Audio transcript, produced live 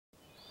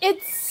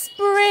It's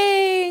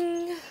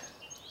spring!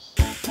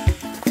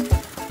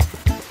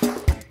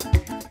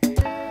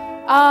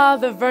 Ah,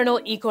 the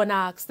vernal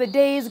equinox. The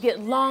days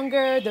get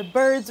longer, the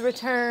birds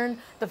return,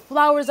 the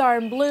flowers are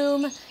in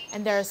bloom,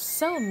 and there are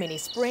so many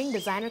spring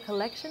designer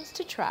collections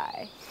to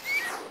try.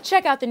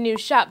 Check out the new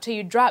Shop Till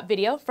You Drop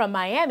video from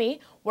Miami,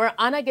 where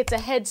Anna gets a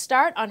head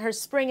start on her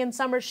spring and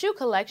summer shoe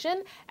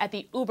collection at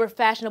the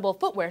uber-fashionable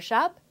footwear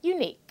shop,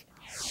 Unique.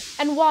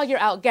 And while you're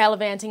out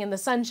gallivanting in the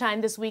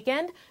sunshine this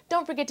weekend,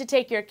 don't forget to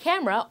take your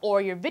camera or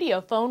your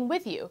video phone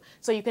with you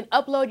so you can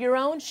upload your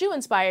own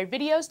shoe-inspired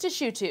videos to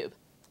ShoeTube.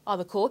 All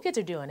the cool kids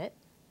are doing it.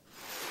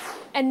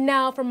 And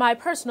now for my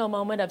personal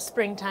moment of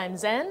springtime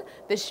zen,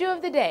 the shoe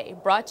of the day,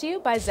 brought to you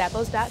by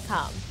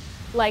Zappos.com.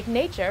 Like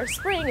nature,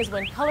 spring is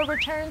when color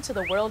returns to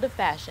the world of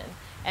fashion,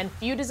 and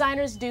few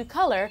designers do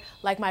color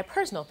like my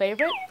personal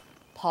favorite,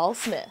 Paul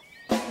Smith.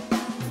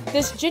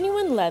 This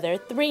genuine leather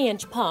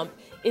 3-inch pump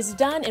is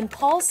done in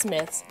Paul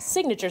Smith's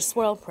signature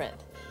swirl print.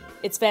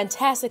 It's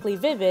fantastically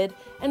vivid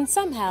and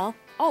somehow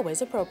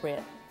always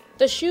appropriate.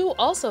 The shoe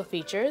also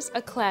features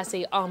a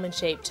classy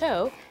almond-shaped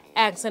toe,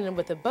 accented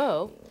with a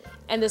bow,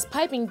 and this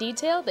piping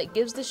detail that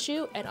gives the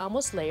shoe an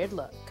almost layered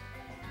look.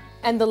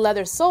 And the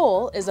leather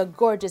sole is a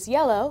gorgeous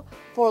yellow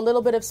for a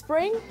little bit of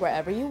spring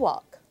wherever you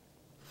walk.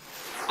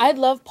 I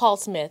love Paul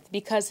Smith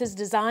because his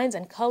designs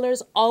and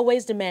colors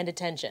always demand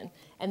attention,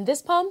 and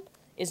this pump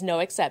is no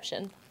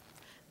exception.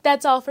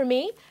 That's all for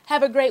me.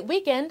 Have a great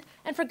weekend,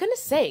 and for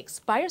goodness sakes,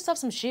 buy yourself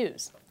some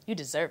shoes. You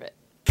deserve it.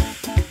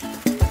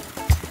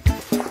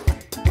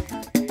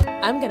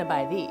 I'm gonna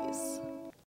buy these.